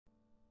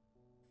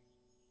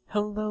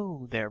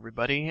Hello there,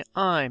 everybody.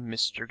 I'm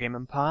Mr.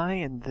 Game & Pie,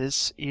 and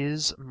this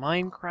is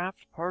Minecraft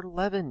Part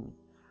 11.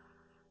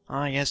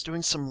 Yes,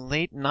 doing some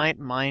late-night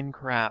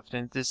Minecraft,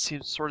 and this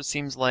sort of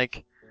seems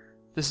like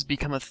this has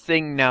become a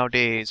thing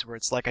nowadays, where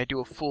it's like I do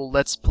a full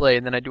Let's Play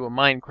and then I do a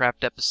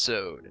Minecraft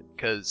episode,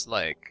 because,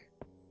 like,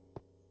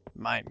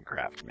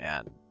 Minecraft,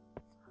 man.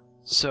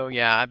 So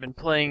yeah, I've been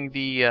playing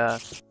the, I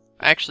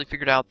actually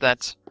figured out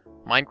that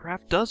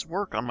Minecraft does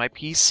work on my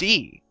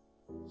PC.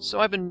 So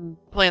I've been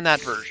playing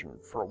that version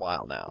for a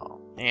while now,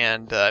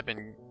 and I've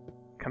been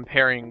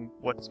comparing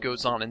what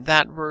goes on in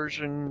that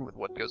version with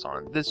what goes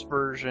on in this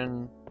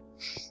version,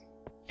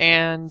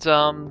 and, you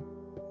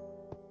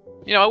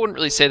know, I wouldn't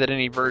really say that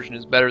any version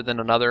is better than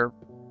another,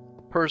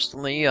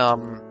 personally.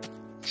 Well,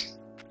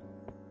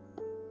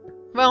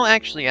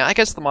 actually, I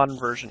guess the modern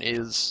version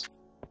is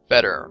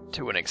better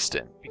to an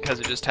extent, because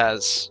it just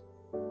has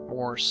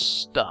more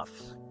stuff.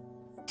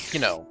 You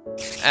know,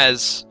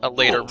 as a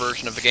later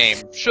version of the game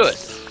should.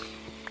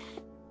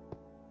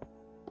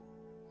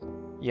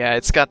 Yeah,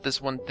 it's got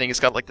this one thing, it's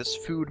got like this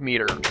food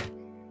meter.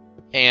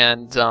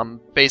 And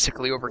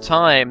basically over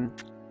time,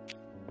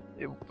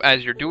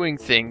 as you're doing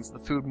things, the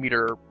food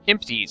meter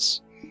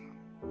empties.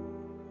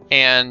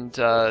 And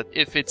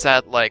if it's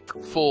at like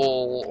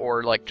full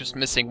or like just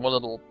missing one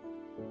little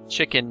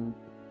chicken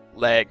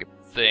leg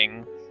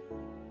thing,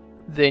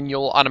 then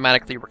you'll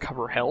automatically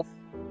recover health.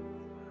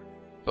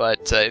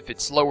 But if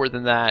it's lower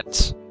than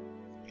that,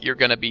 you're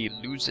gonna be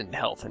losing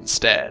health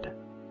instead.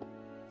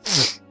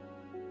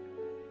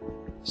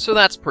 So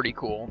that's pretty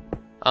cool.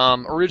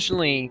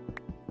 Originally,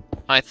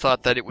 I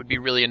thought that it would be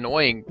really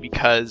annoying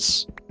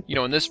because, you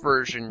know, in this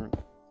version,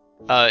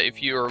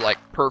 if you're, like,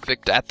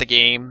 perfect at the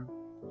game,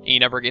 and you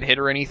never get hit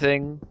or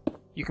anything,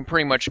 you can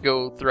pretty much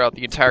go throughout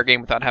the entire game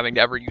without having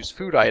to ever use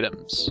food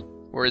items.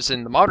 Whereas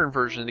in the modern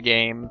version of the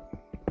game,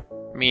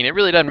 I mean, it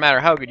really doesn't matter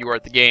how good you are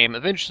at the game,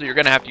 eventually you're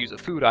going to have to use a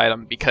food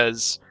item,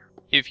 because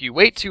if you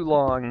wait too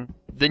long,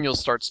 then you'll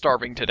start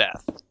starving to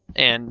death.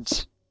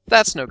 And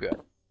that's no good.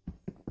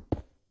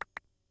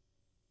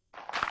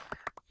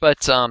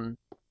 But,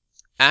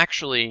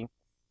 actually,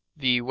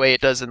 the way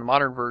it does in the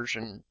modern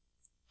version,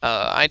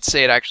 I'd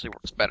say it actually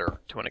works better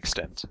to an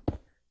extent.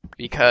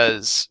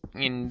 Because,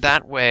 in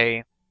that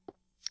way,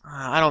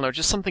 I don't know,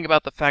 just something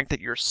about the fact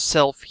that you're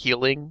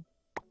self-healing.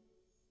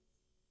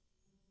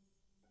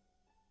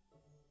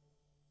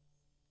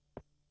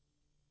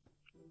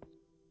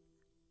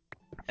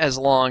 As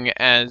long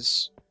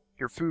as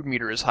your food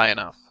meter is high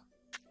enough.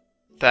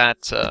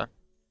 That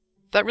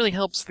really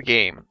helps the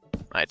game,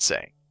 I'd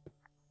say.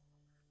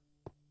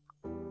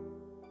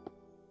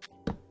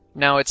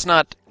 Now, it's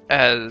not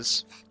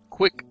as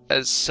quick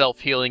as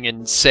self-healing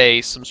in,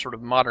 say, some sort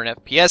of modern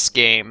FPS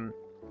game,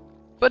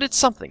 but it's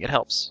something, it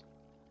helps.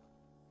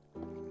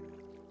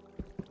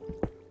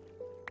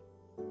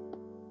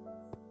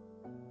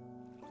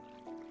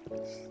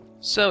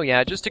 So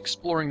yeah, just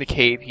exploring the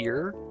cave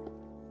here.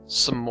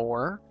 Some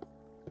more,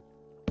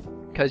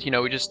 because, you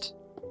know, we just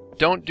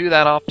don't do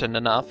that often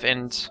enough,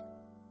 and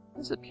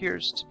this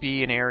appears to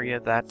be an area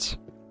that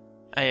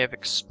I have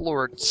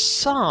explored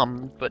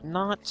some, but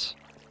not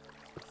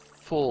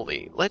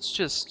fully. Let's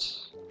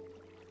just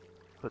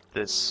put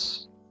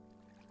this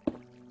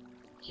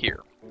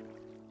here,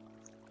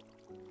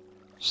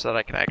 so that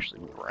I can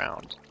actually move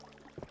around.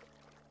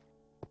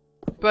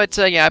 But,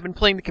 yeah, I've been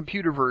playing the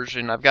computer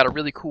version. I've got a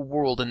really cool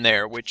world in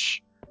there,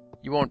 which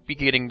you won't be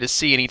getting to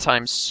see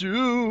anytime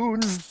soon.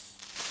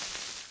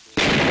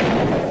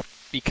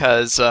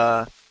 Because,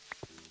 well,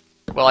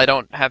 I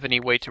don't have any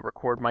way to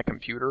record my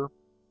computer.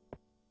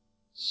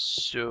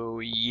 So,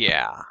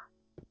 yeah.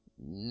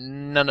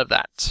 None of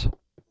that.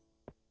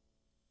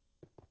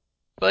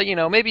 But, you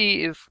know,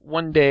 maybe if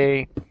one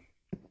day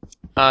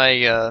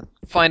I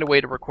find a way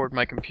to record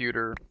my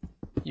computer,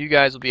 you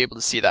guys will be able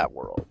to see that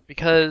world.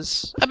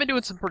 Because I've been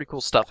doing some pretty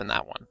cool stuff in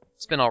that one.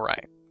 It's been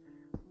alright.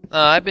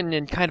 I've been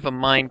in kind of a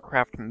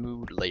Minecraft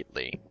mood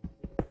lately.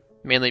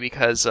 Mainly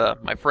because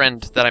my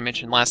friend that I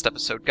mentioned last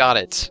episode got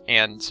it,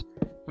 and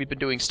we've been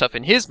doing stuff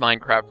in his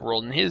Minecraft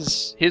world, and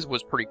his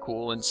was pretty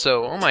cool, and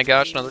so, oh my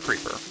gosh, another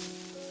creeper.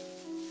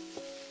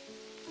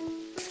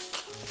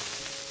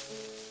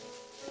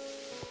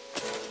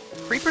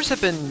 Creepers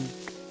have been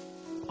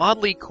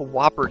oddly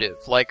cooperative.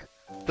 Like,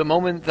 the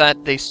moment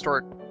that they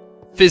start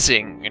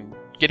fizzing and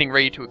getting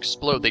ready to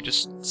explode, they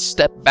just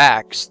step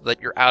back so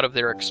that you're out of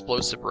their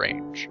explosive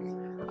range.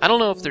 I don't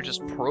know if they're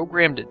just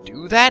programmed to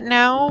do that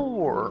now,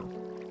 or...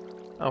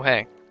 Oh,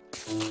 hey.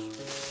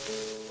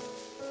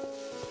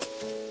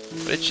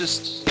 But it's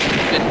just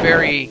been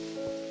very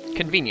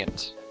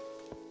convenient.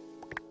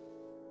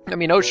 I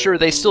mean, oh sure,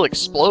 they still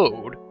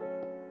explode,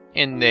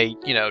 and they,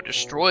 you know,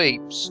 destroy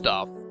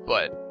stuff,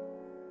 but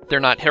they're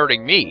not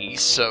hurting me,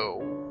 so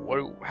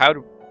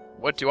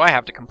what do I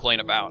have to complain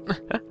about?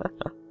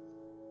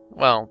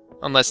 Well,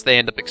 unless they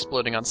end up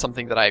exploding on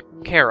something that I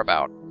care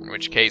about, in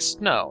which case,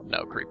 no,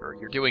 Creeper,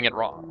 you're doing it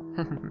wrong.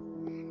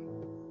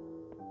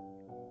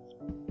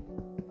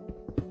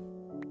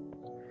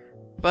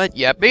 But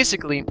yeah,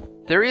 basically,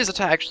 there is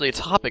actually a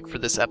topic for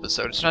this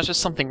episode. It's not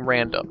just something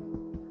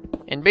random.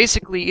 And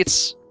basically,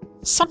 it's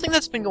something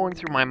that's been going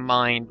through my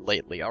mind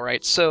lately,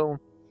 alright? So,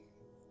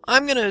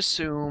 I'm gonna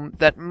assume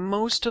that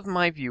most of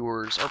my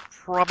viewers are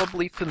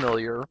probably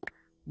familiar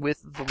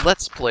with the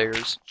Let's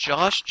Players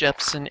Josh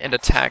Jepson and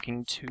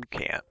Attacking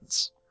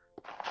Toucans.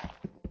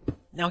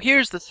 Now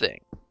here's the thing.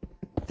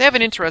 They have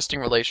an interesting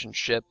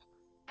relationship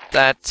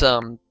that,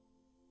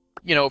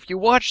 you know, if you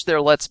watch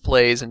their Let's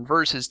Plays and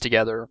verses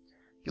together,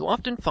 you'll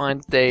often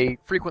find they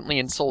frequently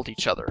insult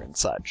each other and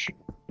such.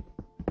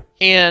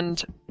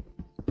 And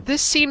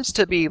this seems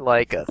to be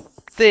like a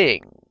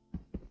thing.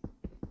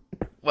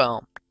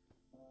 Well,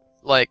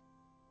 like,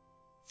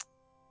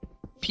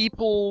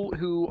 people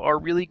who are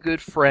really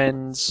good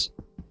friends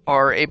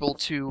are able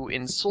to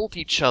insult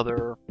each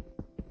other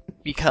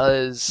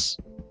because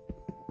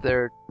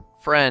they're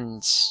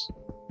friends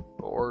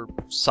or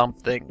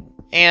something.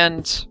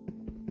 And,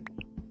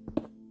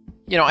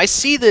 you know, I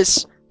see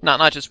this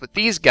not just with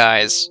these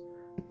guys,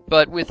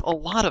 but with a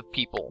lot of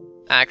people,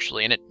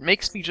 actually, and it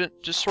makes me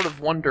just sort of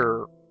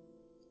wonder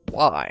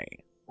why.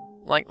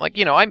 Like,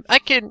 you know, I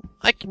can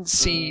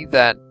see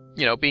that,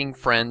 you know, being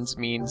friends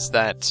means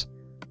that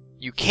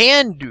you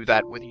can do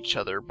that with each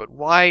other, but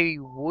why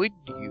would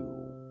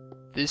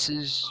you? This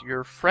is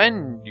your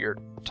friend you're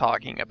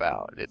talking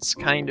about. It's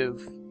kind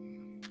of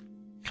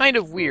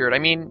weird. I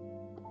mean,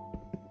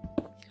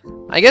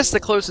 I guess the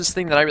closest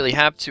thing that I really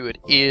have to it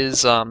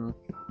is,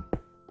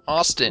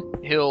 Austin.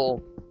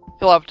 He'll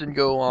often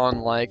go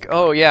on like,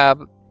 oh yeah,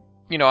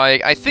 you know,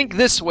 I think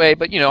this way,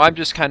 but, you know, I'm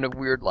just kind of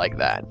weird like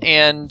that.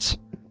 And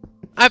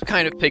I've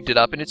kind of picked it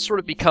up, and it's sort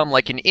of become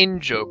like an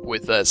in-joke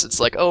with us. It's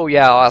like, oh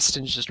yeah,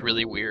 Austin's just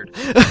really weird.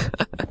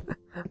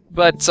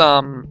 But,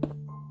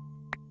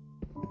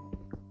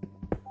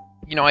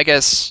 you know, I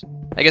guess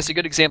a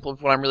good example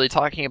of what I'm really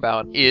talking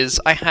about is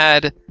I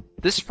had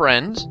this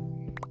friend,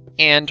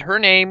 and her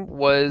name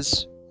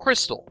was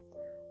Crystal.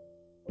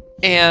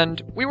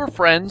 And we were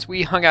friends.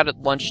 We hung out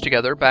at lunch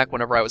together back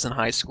whenever I was in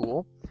high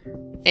school.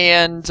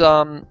 And,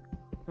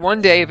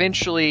 one day,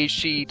 eventually,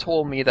 she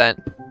told me that,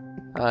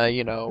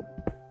 you know,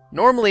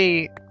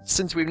 normally,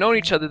 since we've known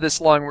each other this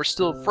long, we're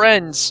still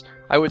friends,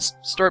 I would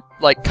start,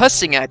 like,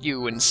 cussing at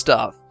you and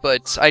stuff,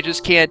 but I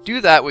just can't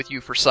do that with you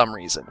for some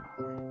reason.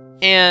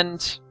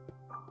 And,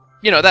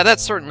 you know,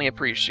 that's certainly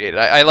appreciated.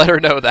 I let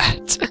her know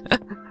that.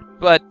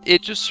 But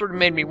it just sort of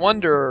made me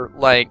wonder,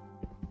 like,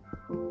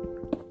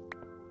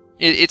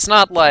 it's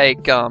not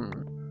like,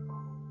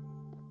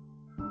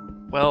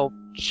 well,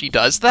 she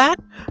does that?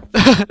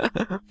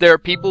 There are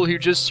people who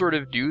just sort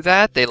of do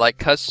that. They, like,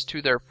 cuss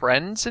to their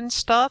friends and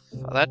stuff.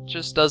 That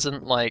just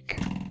doesn't, like,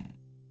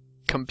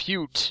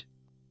 compute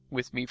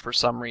with me for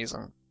some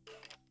reason.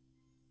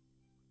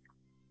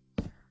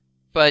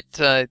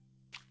 But,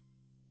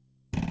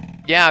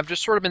 yeah, I've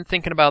just sort of been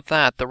thinking about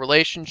that. The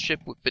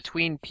relationship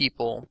between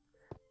people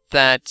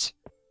that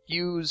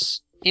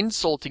use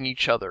insulting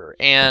each other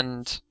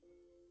and,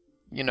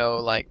 you know,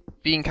 like,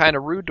 being kind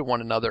of rude to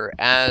one another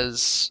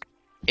as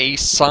a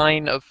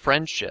sign of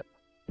friendship.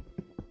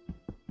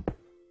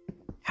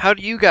 How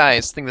do you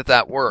guys think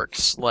that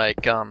works?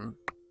 Like,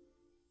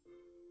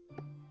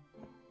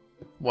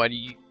 what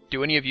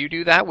do any of you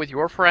do that with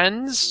your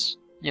friends?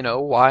 You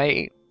know,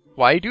 why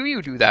do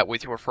you do that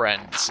with your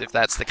friends, if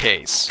that's the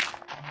case?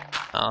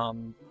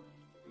 How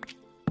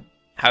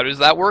does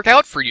that work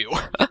out for you?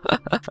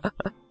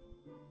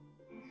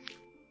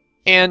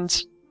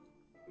 And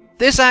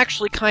this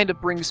actually kind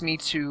of brings me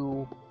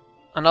to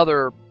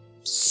another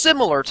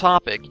similar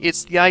topic.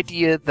 It's the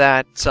idea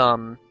that,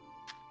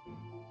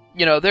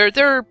 you know,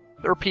 there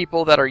are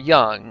people that are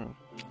young,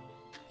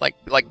 like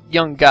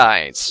young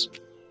guys,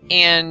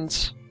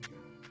 and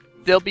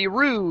they'll be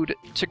rude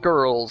to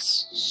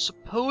girls,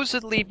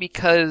 supposedly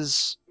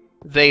because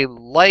they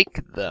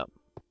like them.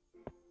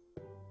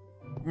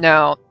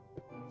 Now,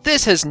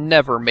 this has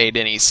never made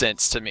any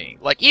sense to me.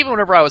 Like, even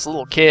whenever I was a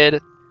little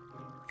kid,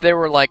 there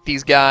were, like,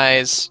 these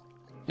guys,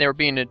 they were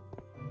being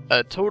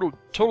a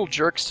total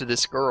jerks to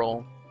this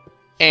girl,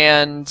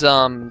 and,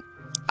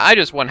 I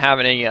just wasn't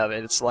having any of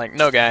it. It's like,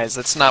 no guys,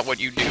 that's not what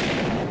you do.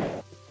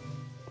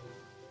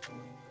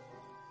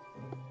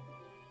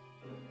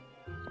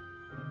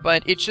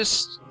 But it's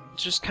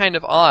just kind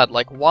of odd.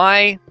 Like,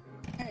 why?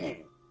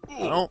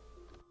 Well,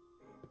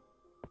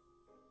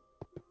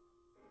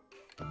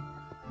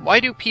 why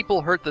do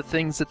people hurt the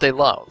things that they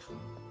love?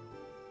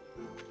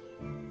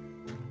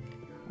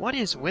 What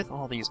is with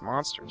all these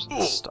monsters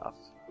and stuff?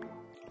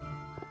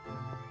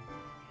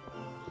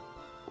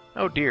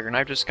 Oh dear, and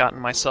I've just gotten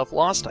myself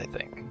lost, I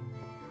think.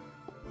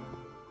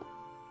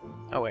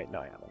 Oh wait, no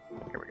I haven't.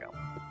 Here we go.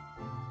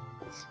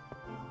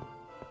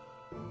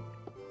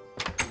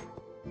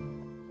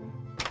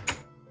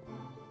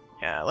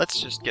 Yeah,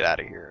 let's just get out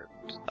of here.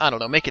 I don't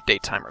know, make it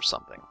daytime or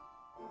something.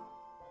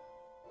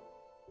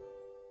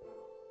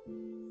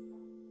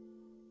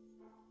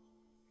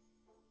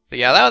 But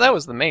yeah, that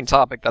was the main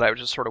topic that I was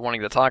just sort of wanting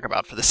to talk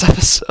about for this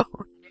episode.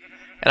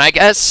 And I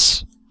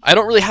guess I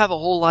don't really have a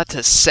whole lot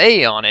to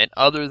say on it,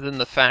 other than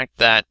the fact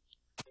that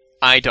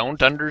I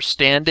don't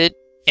understand it,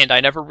 and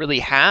I never really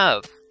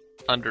have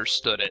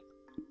understood it.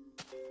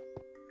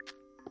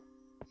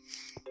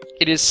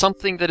 It is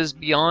something that is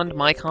beyond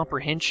my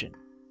comprehension.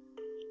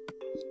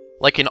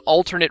 Like an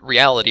alternate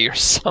reality or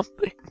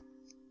something.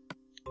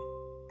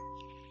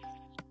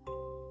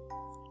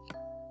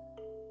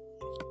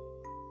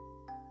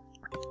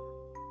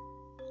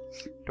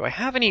 Do I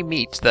have any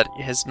meat that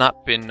has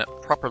not been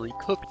properly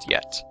cooked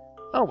yet?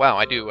 Oh wow,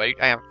 I do. I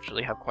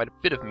actually have quite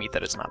a bit of meat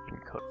that has not been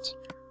cooked.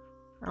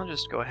 I'll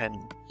just go ahead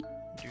and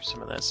do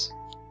some of this.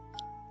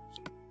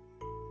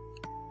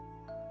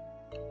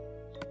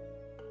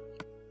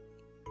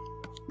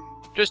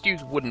 Just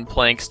use wooden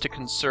planks to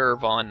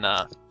conserve on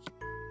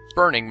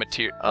burning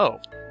material. Oh,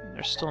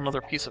 there's still another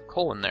piece of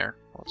coal in there.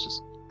 Let's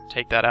just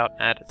take that out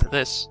and add it to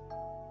this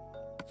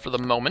for the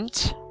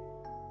moment.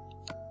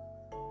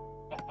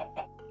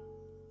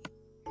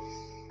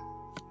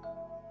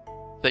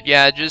 But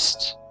yeah,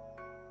 just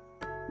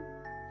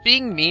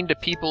being mean to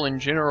people in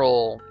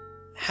general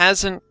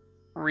hasn't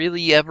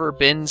really ever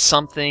been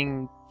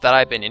something that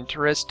I've been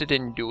interested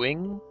in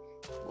doing.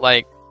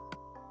 Like,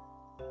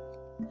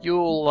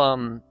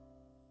 you'll,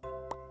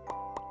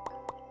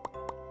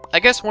 I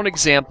guess one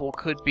example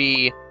could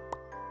be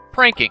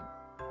pranking.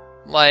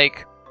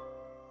 Like,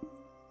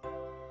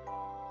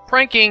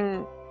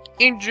 pranking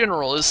in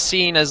general is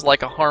seen as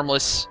like a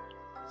harmless,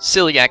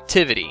 silly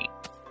activity.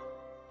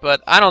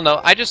 But I don't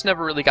know, I just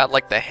never really got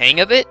like the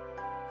hang of it,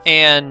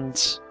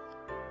 and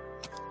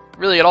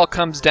really it all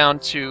comes down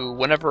to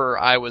whenever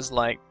I was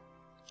like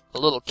a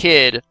little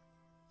kid,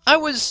 I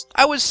was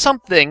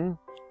something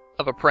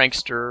of a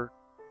prankster,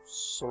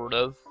 sort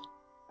of.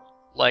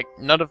 Like,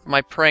 none of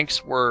my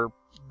pranks were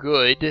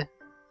good.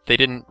 They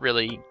didn't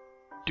really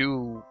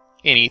do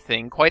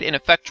anything. Quite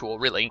ineffectual,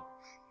 really.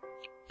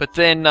 But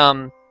then,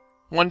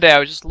 one day I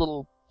was just a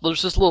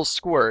little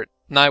squirt,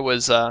 and I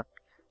was,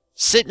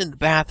 sitting in the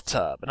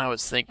bathtub, and I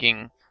was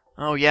thinking,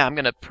 oh yeah, I'm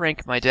gonna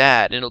prank my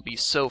dad, and it'll be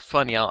so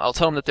funny. I'll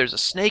tell him that there's a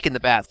snake in the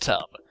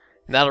bathtub,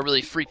 and that'll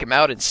really freak him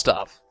out and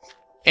stuff.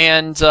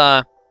 And,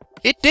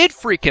 it did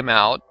freak him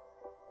out,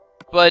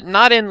 but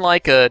not in,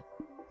 like, a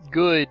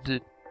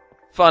good,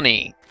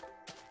 funny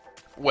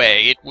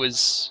way.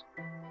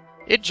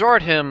 It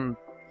jarred him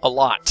a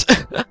lot.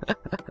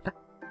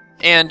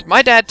 And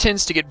my dad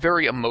tends to get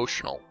very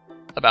emotional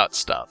about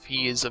stuff.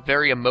 He is a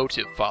very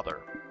emotive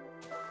father.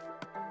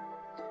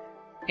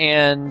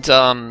 And,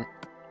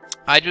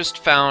 I just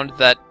found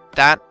that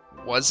that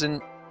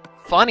wasn't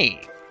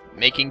funny.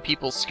 Making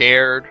people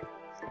scared,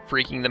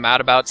 freaking them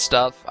out about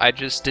stuff, I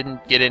just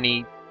didn't get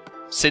any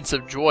sense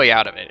of joy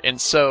out of it. And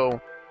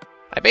so,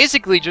 I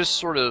basically just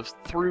sort of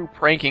threw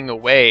pranking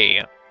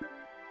away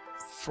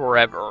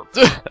forever.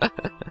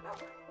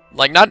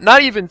 Like,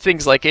 not even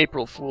things like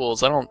April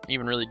Fools. I don't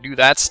even really do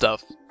that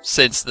stuff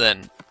since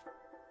then.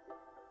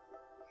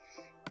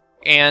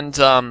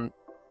 And,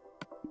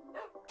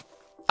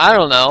 I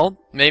don't know.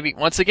 Maybe,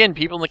 once again,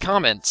 people in the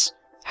comments,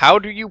 how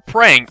do you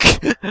prank?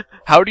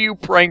 How do you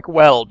prank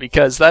well?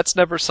 Because that's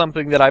never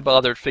something that I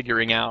bothered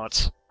figuring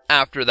out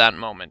after that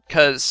moment.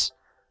 Because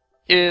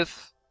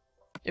if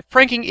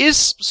pranking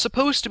is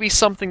supposed to be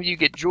something that you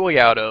get joy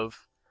out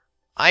of,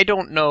 I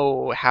don't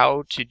know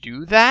how to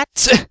do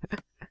that.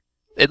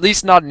 At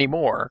least not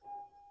anymore.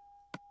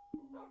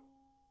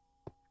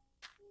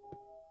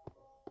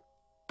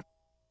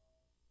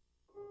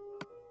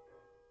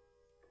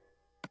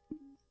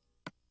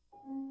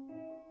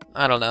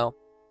 I don't know.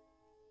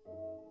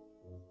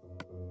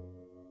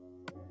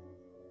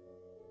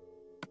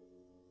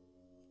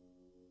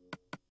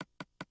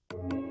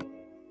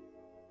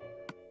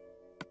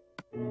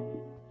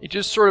 It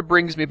just sort of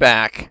brings me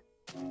back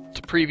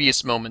to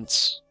previous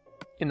moments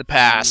in the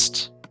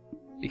past,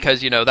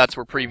 because, you know, that's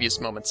where previous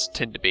moments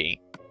tend to be.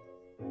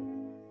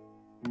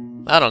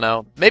 I don't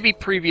know. Maybe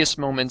previous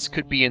moments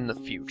could be in the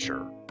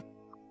future.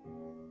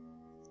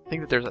 I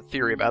think that there's a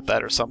theory about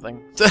that or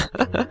something.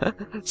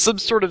 Some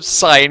sort of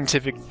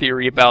scientific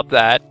theory about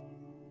that.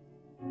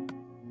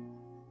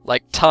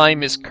 Like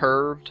time is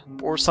curved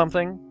or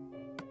something.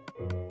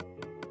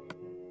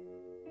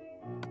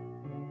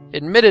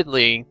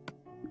 Admittedly,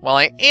 while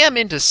I am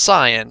into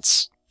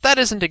science, that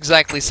isn't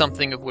exactly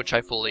something of which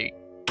I fully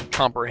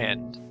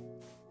comprehend.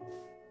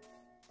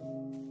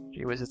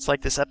 Gee whiz, it's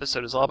like this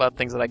episode is all about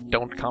things that I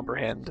don't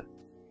comprehend.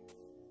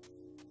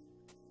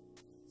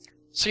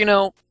 So, you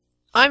know,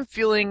 I'm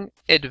feeling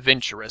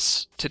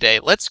adventurous today.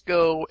 Let's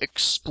go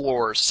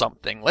explore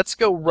something. Let's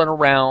go run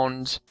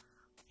around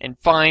and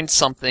find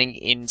something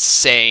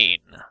insane.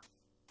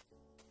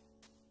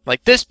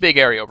 Like this big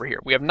area over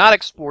here. We have not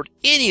explored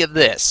any of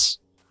this.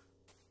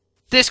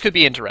 This could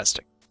be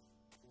interesting.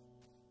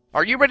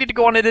 Are you ready to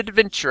go on an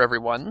adventure,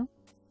 everyone?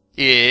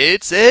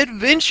 It's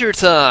adventure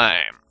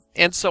time!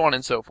 And so on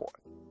and so forth.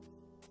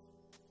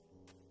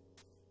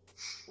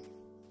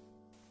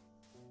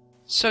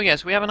 So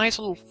yes, we have a nice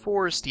little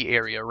foresty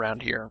area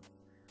around here.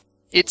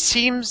 It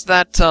seems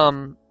that,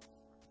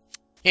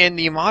 in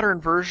the modern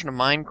version of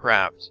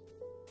Minecraft,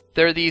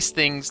 there are these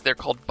things, they're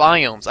called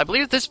biomes. I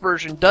believe this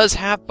version does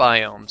have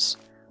biomes,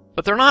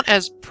 but they're not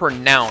as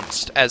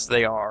pronounced as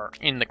they are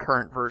in the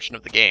current version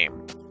of the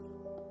game.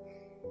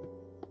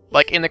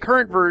 Like, in the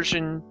current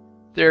version,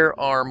 there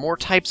are more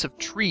types of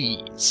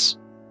trees,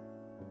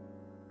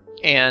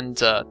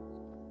 and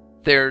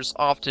there's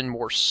often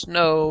more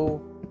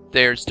snow,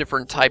 there's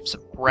different types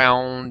of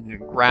ground and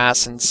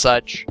grass and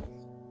such,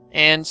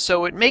 and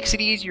so it makes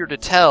it easier to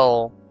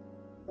tell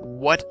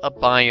what a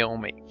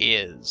biome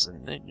is.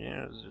 And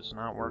it's just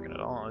not working at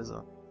all, is it?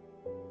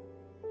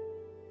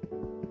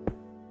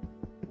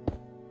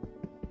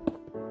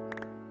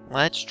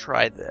 Let's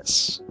try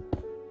this.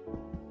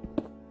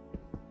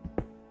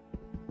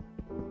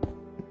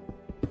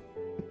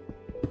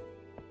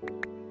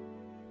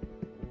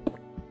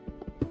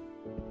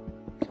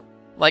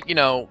 Like,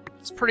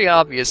 it's pretty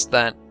obvious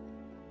that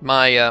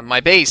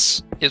my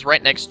base is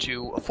right next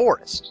to a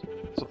forest.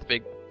 That's what the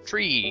big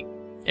tree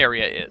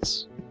area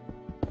is.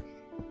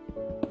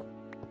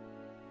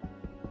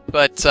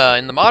 But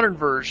in the modern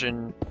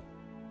version,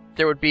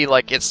 there would be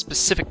like a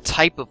specific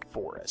type of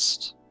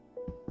forest.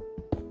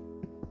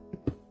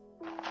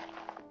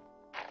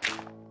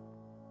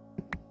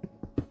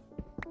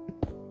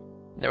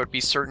 There would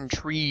be certain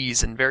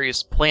trees and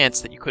various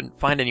plants that you couldn't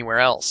find anywhere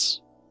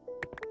else.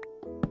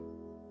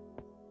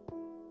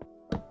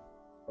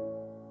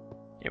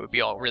 It would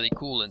be all really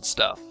cool and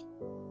stuff.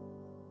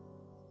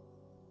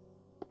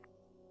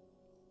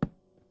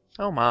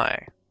 Oh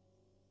my.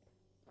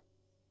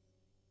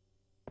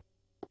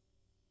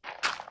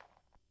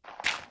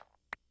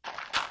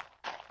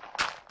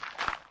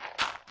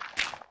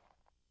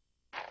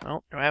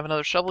 Well, do I have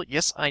another shovel?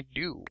 Yes, I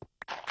do.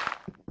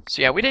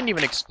 So yeah, we didn't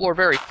even explore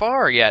very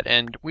far yet,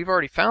 and we've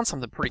already found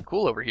something pretty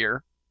cool over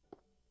here.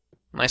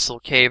 Nice little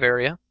cave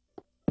area.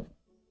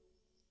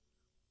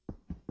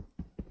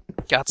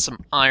 Got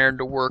some iron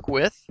to work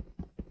with.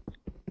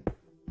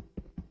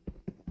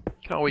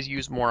 Can always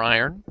use more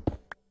iron.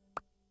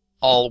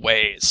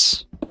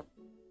 Always.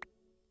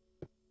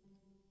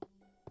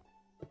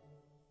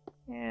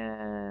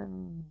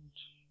 And...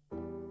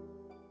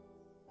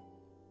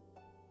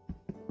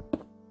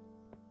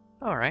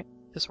 alright,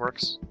 this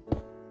works.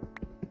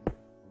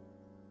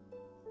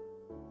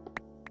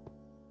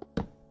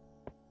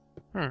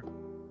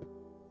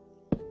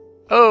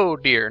 Oh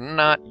dear,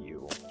 not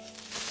you.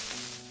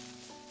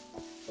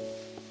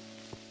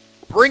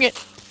 Bring it!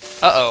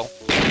 Uh-oh.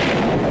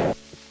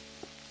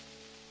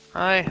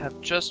 I have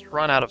just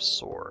run out of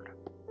sword.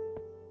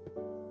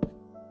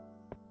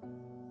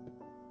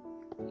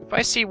 If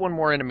I see one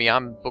more enemy,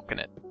 I'm booking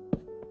it.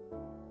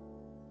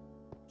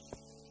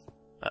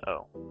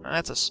 Uh-oh.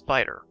 That's a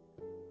spider.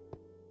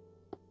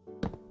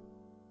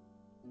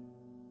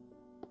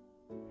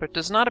 But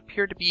does not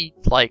appear to be,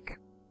 like,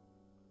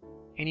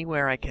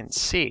 anywhere I can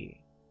see,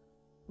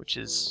 which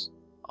is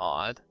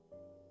odd.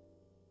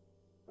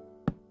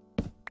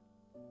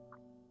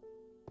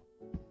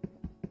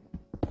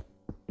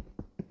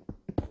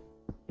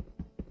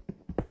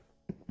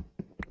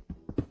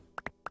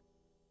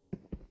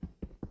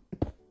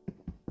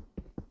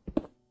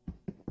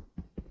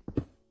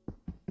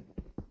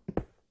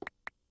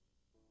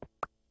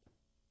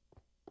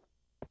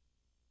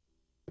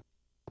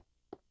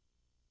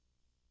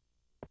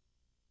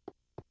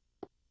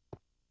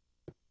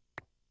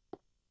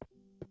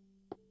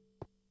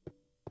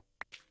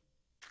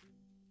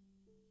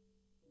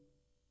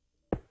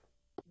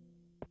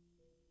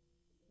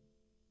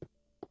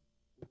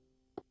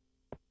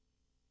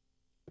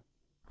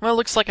 Well,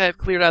 looks like I've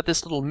cleared out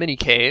this little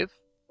mini-cave.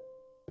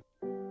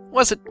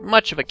 Wasn't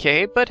much of a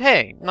cave, but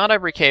hey, not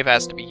every cave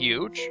has to be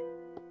huge.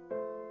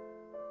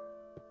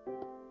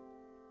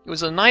 It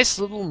was a nice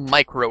little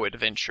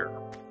micro-adventure.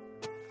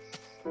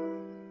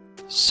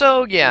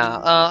 So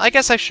yeah, I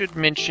guess I should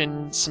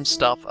mention some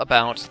stuff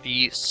about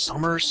the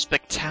Summer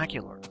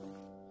Spectacular.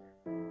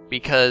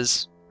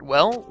 Because,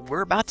 well,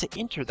 we're about to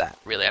enter that,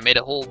 really. I made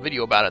a whole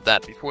video about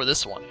that before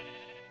this one.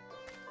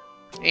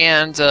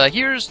 And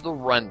here's the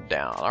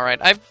rundown. Alright,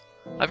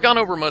 I've gone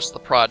over most of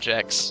the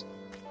projects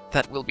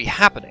that will be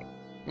happening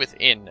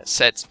within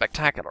said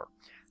Spectacular.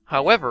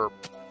 However,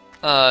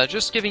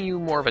 just giving you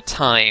more of a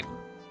time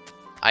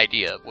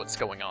idea of what's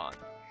going on.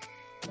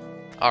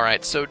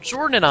 Alright, so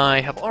Jordan and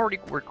I have already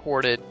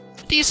recorded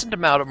a decent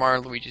amount of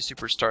Mario & Luigi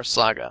Superstar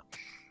Saga.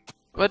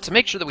 But to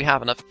make sure that we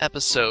have enough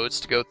episodes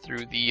to go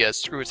through the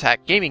Screw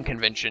Attack Gaming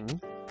Convention,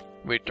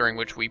 during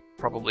which we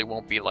probably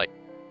won't be, like,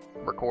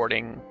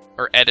 recording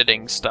or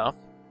editing stuff,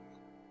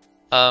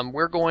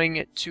 we're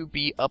going to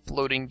be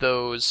uploading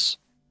those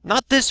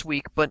not this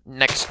week, but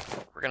next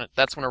week.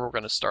 That's whenever we're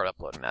gonna start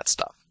uploading that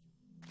stuff.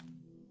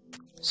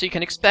 So you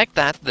can expect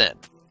that then.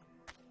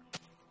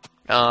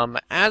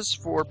 As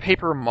for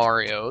Paper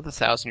Mario, the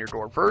 1000-Year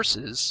Door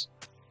Versus,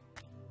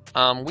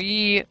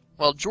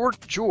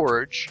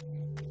 George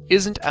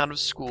isn't out of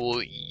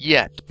school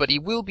yet, but he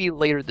will be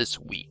later this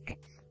week.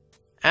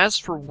 As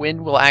for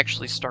when we'll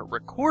actually start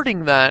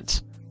recording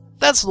that,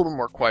 that's a little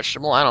more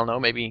questionable. I don't know,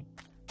 maybe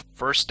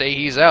first day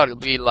he's out, he'll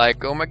be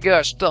like, oh my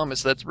gosh,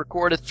 Thomas, let's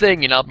record a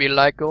thing, and I'll be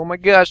like, oh my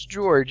gosh,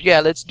 George, yeah,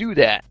 let's do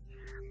that.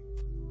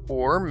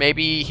 Or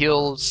maybe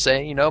he'll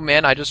say, you know,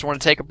 man, I just want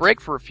to take a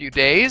break for a few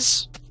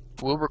days.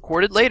 We'll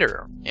record it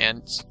later,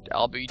 and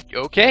I'll be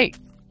okay,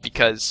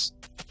 because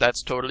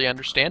that's totally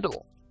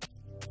understandable.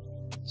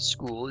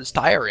 School is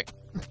tiring,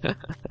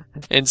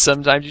 and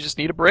sometimes you just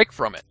need a break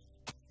from it.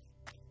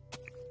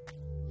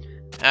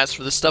 As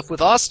for the stuff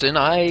with Austin,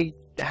 I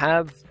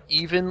have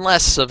even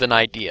less of an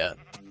idea.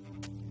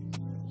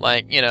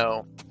 Like, you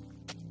know,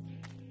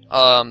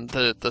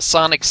 the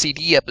Sonic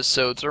CD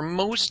episodes are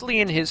mostly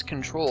in his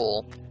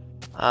control.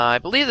 I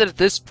believe that at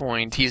this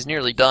point he's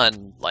nearly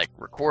done, like,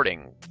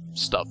 recording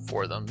stuff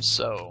for them,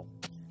 so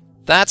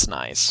that's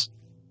nice.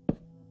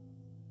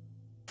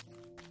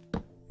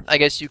 I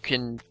guess you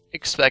can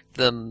expect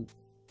them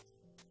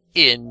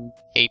in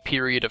a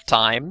period of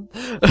time.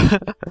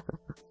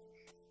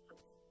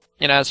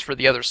 And as for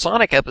the other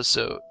Sonic games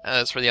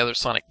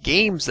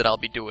that I'll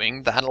be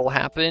doing, that'll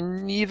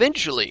happen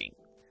eventually.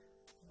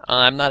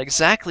 I'm not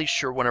exactly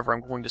sure whenever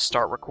I'm going to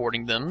start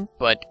recording them,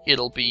 but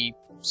it'll be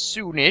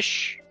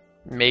soonish,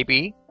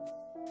 maybe.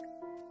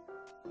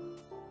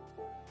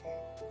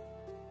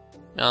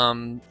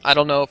 I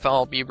don't know if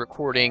I'll be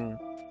recording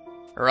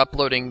or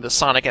uploading the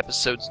Sonic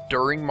episodes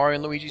during Mario &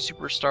 Luigi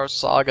Superstar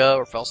Saga,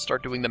 or if I'll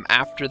start doing them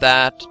after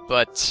that,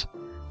 but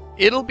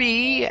it'll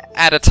be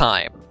at a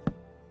time.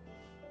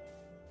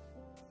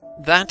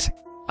 That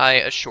I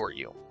assure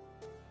you.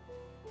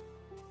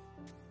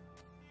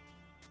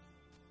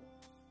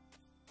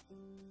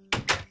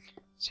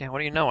 So yeah, what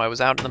do you know? I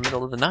was out in the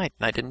middle of the night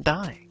and I didn't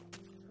die.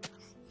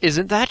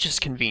 Isn't that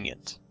just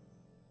convenient?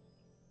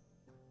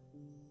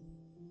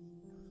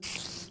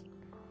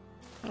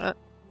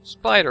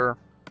 Spider.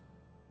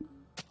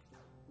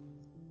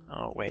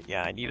 Oh, wait,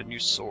 yeah, I need a new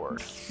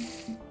sword.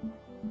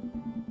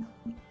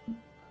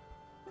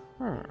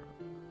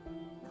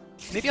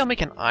 Maybe I'll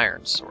make an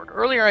iron sword.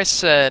 Earlier I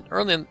said,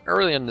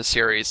 early in the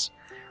series,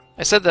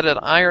 I said that an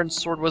iron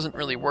sword wasn't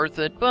really worth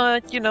it,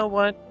 but you know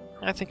what?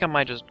 I think I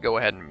might just go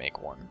ahead and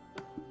make one.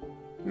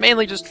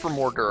 Mainly just for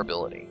more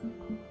durability.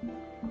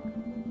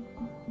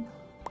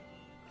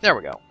 There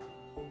we go.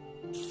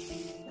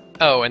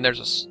 Oh, and there's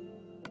a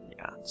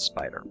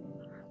spider.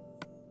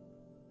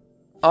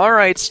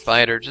 Alright,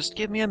 spider, just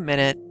give me a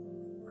minute.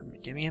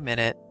 Give me a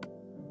minute.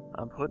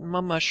 I'm putting my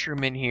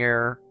mushroom in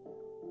here.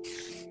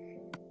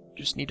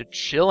 Just need to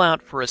chill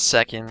out for a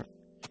second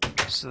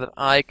so that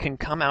I can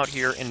come out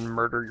here and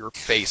murder your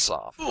face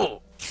off.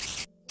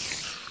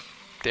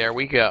 There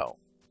we go.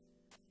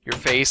 Your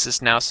face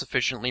is now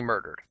sufficiently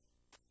murdered.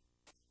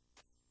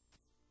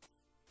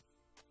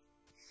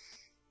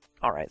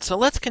 Alright, so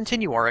let's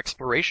continue our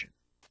exploration.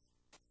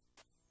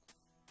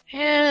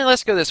 And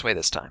let's go this way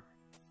this time.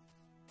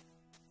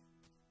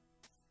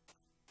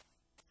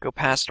 Go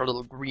past our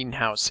little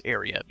greenhouse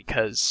area,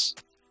 because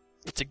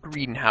it's a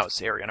greenhouse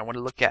area, and I want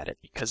to look at it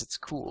because it's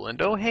cool. And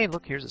oh, hey,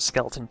 look, here's a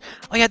skeleton.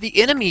 Oh yeah, the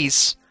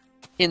enemies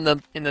in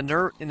the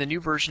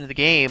new version of the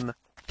game,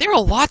 they're a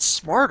lot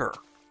smarter.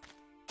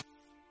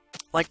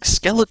 Like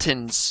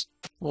skeletons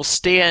will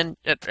stand,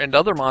 and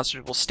other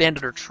monsters will stand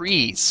under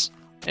trees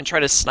and try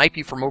to snipe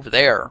you from over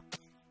there,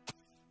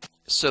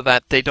 so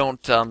that they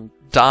don't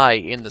die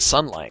in the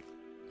sunlight.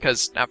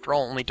 Because after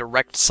all, only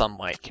direct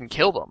sunlight can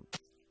kill them.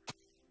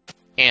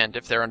 And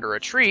if they're under a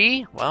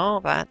tree,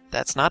 well,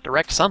 that's not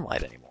direct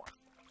sunlight anymore.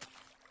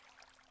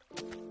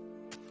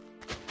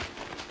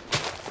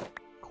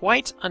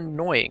 Quite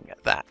annoying,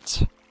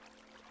 that.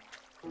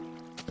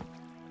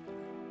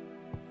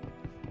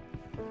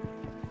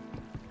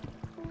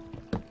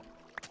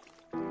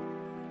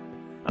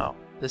 Oh,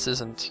 this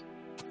isn't...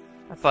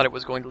 I thought it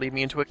was going to lead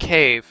me into a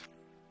cave.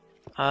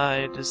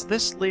 Does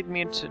this lead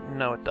me into...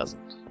 No, it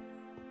doesn't.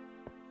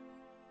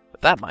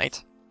 But that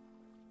might.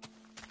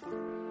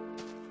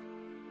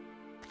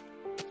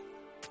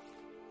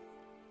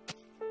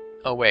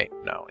 Oh wait,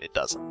 no, it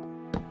doesn't.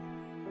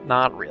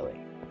 Not really.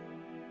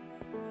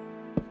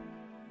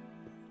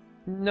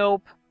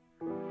 Nope.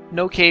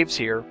 No caves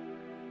here.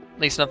 At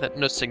least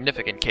no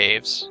significant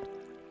caves.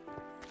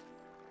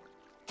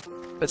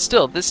 But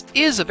still, this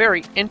is a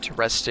very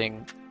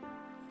interesting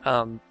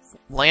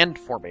land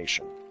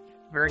formation.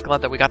 Very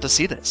glad that we got to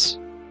see this.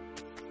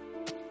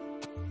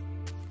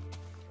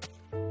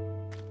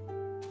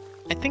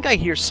 I think I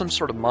hear some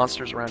sort of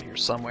monsters around here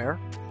somewhere.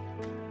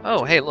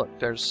 Oh, hey, look,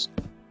 there's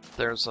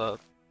a...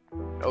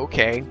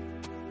 Okay.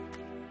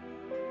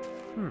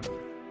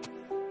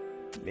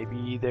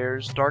 Maybe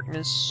there's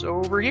darkness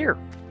over here.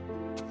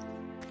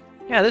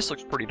 Yeah, this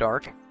looks pretty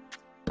dark.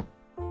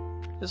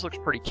 This looks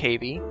pretty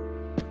cavey.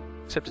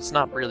 Except it's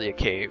not really a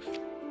cave.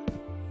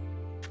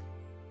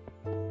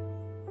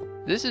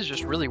 This is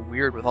just really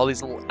weird with all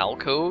these little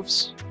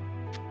alcoves.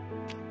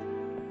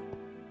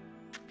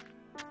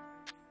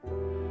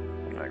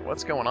 Like,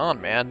 what's going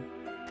on, man?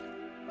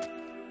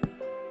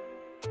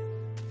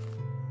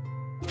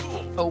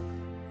 Oh.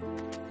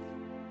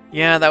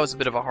 Yeah, that was a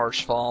bit of a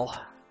harsh fall.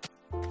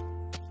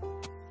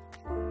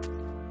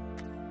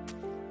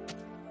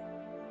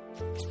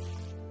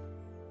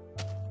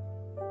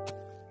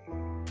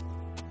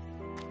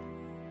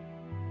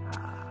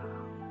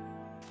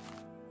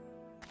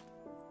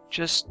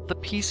 just the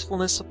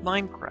peacefulness of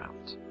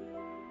Minecraft.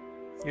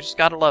 You just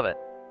gotta love it.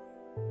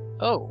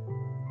 Oh,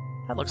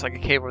 that looks like a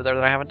cave over there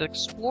that I haven't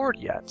explored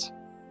yet.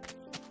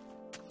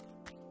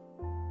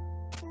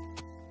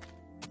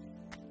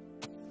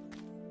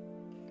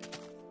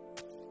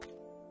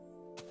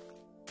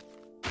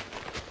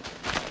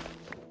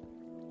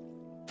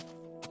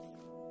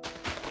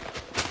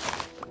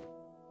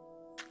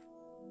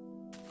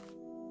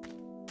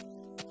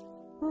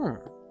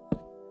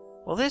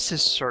 Well, this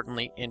is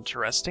certainly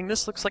interesting.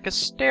 This looks like a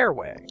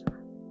stairway.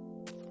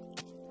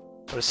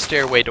 But a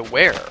stairway to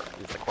where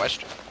is the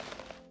question.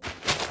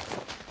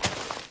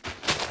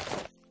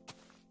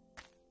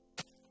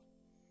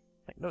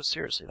 Like, no,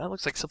 seriously, that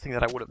looks like something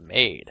that I would have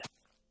made.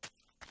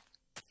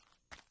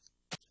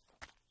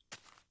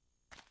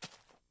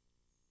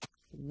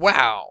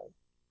 Wow!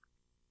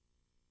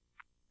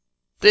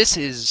 This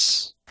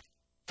is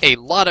a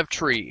lot of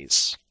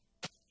trees.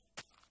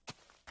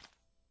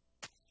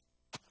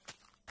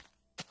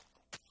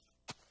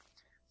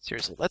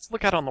 Seriously, let's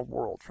look out on the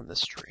world from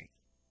this tree.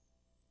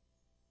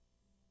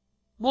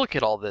 Look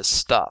at all this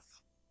stuff.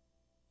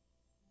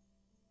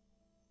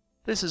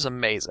 This is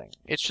amazing.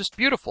 It's just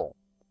beautiful.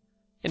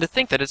 And to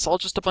think that it's all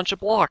just a bunch of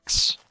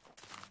blocks.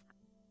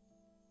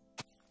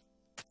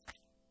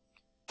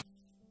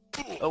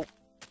 Oh.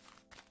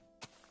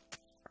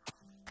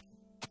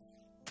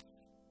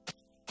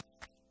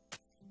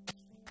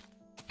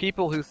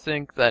 People who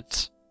think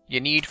that you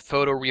need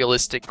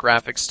photorealistic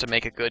graphics to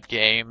make a good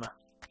game.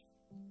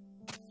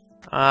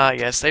 Ah,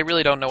 yes, they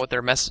really don't know what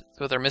they're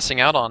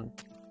missing out on.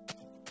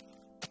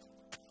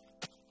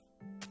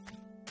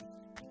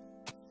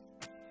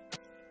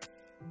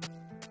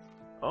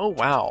 Oh,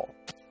 wow.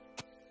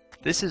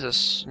 This is a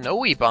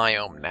snowy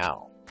biome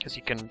now, because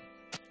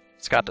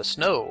it's got the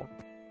snow.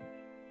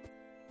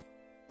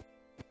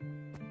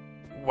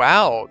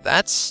 Wow,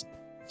 that's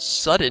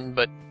sudden,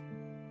 but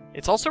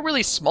it's also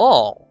really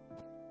small.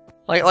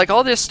 Like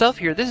all this stuff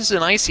here, this is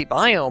an icy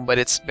biome, but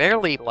it's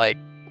barely, like,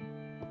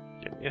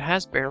 it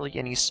has barely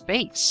any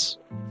space.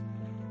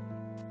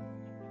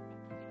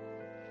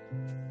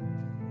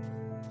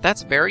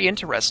 That's very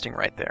interesting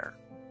right there.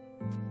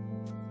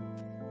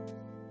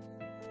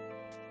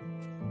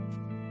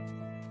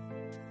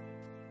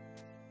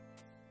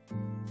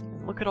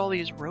 Look at all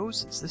these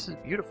roses. This is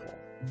beautiful.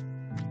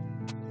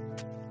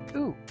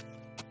 Ooh.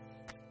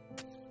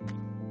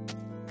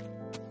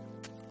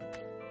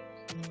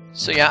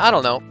 So yeah, I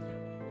don't know.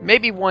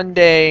 Maybe one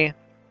day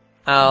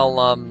I'll,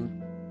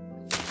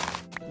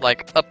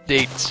 like,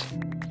 update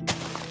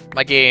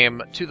my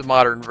game to the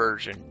modern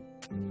version.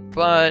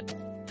 But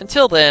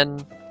until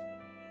then,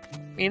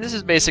 I mean, this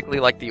is basically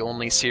like the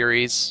only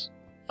series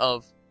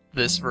of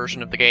this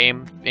version of the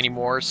game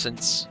anymore,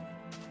 since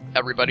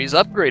everybody's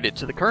upgraded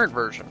to the current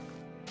version.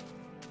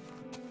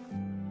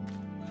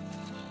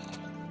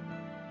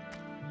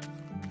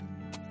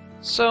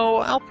 So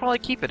I'll probably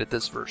keep it at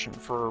this version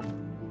for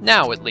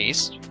now, at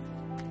least.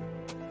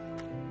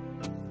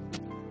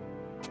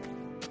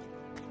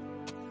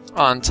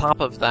 On top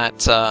of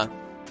that,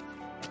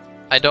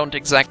 I don't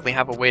exactly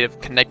have a way of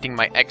connecting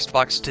my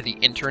Xbox to the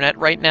internet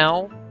right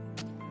now.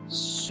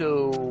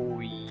 So,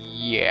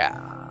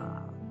 yeah.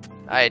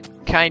 I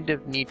kind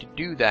of need to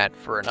do that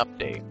for an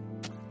update.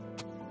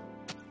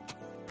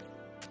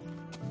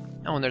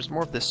 Oh, and there's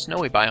more of this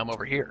snowy biome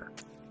over here.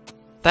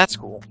 That's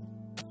cool.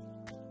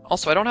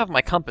 Also, I don't have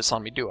my compass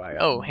on me, do I?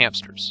 Oh,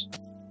 hamsters.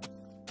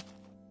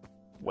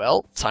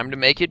 Well, time to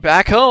make it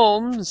back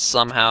home,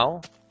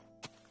 somehow.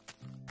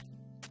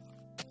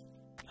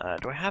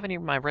 Do I have any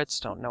of my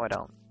redstone? No, I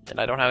don't. And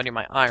I don't have any of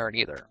my iron,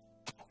 either.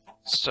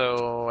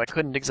 So, I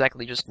couldn't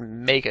exactly just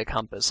make a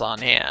compass on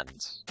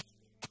hand.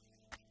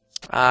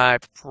 I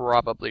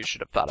probably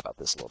should have thought about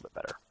this a little bit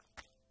better.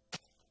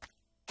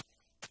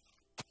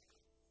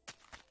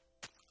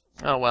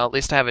 Oh well, at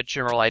least I have a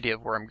general idea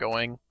of where I'm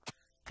going.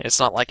 It's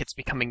not like it's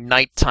becoming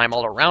nighttime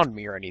all around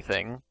me or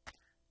anything.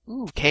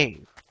 Ooh,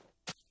 cave.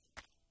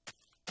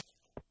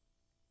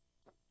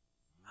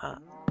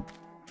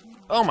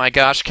 Oh my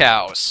gosh,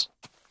 cows!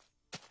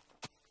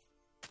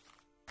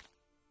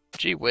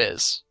 Gee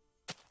whiz.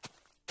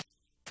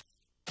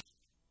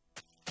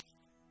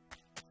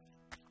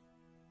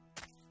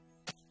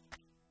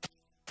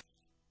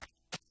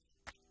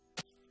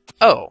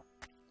 Oh.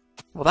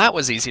 Well, that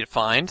was easy to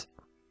find.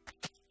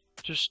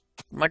 Just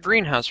my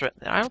greenhouse.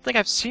 I don't think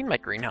I've seen my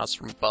greenhouse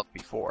from above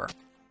before.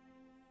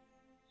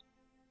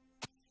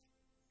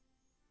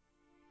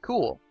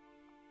 Cool.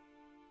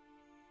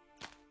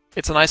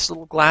 It's a nice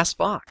little glass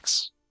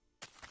box.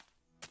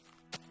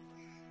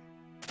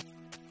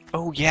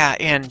 Oh yeah,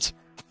 and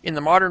in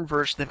the modern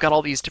version, they've got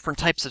all these different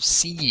types of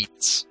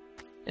seeds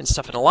and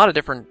stuff, and a lot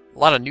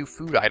of new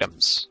food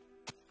items.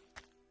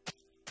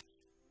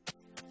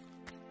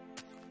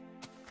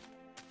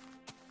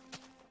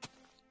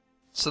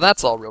 So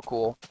that's all real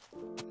cool.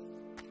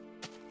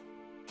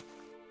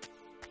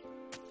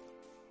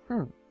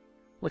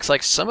 Looks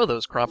like some of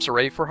those crops are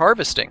ready for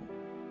harvesting.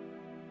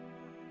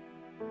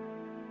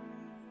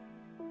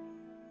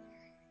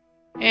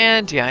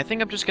 And yeah, I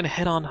think I'm just gonna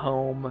head on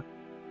home.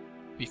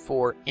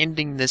 before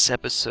ending this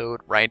episode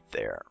right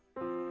there.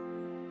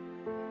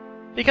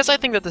 Because I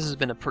think that this has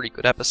been a pretty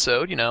good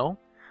episode, you know?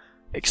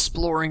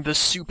 Exploring the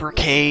super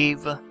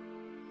cave,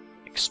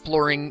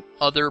 exploring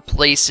other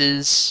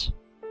places,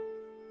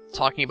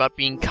 talking about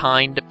being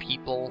kind to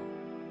people.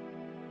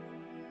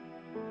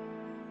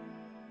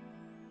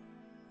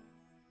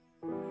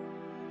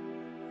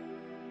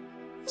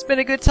 It's been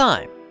a good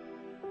time.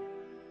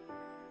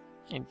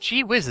 And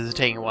gee whiz, is it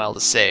taking a while to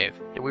save.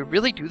 Did we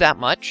really do that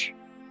much?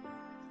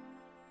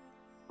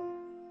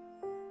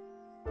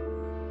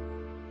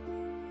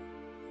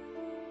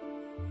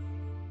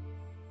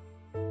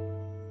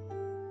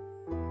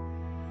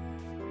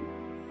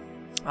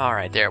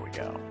 Alright, there we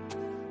go.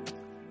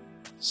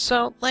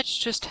 So, let's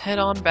just head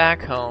on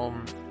back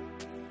home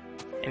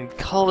and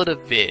call it a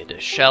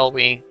vid, shall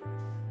we?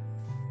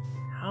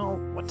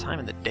 What time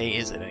of the day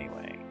is it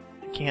anyway?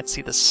 I can't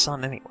see the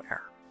sun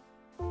anywhere.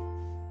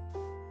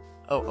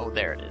 Oh,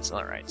 there it is.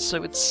 Alright,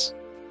 so it's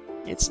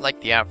like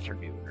the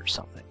afternoon or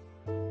something.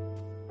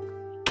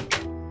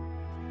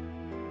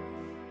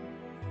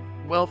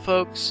 Well,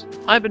 folks,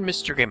 I've been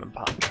Mr.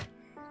 GameandPie.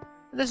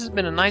 This has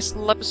been a nice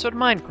little episode of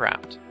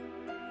Minecraft.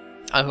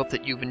 I hope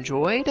that you've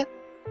enjoyed,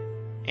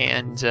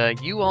 and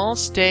you all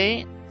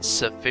stay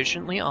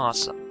sufficiently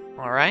awesome,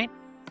 alright?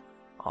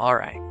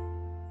 Alright.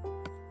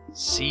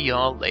 See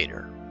y'all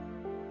later.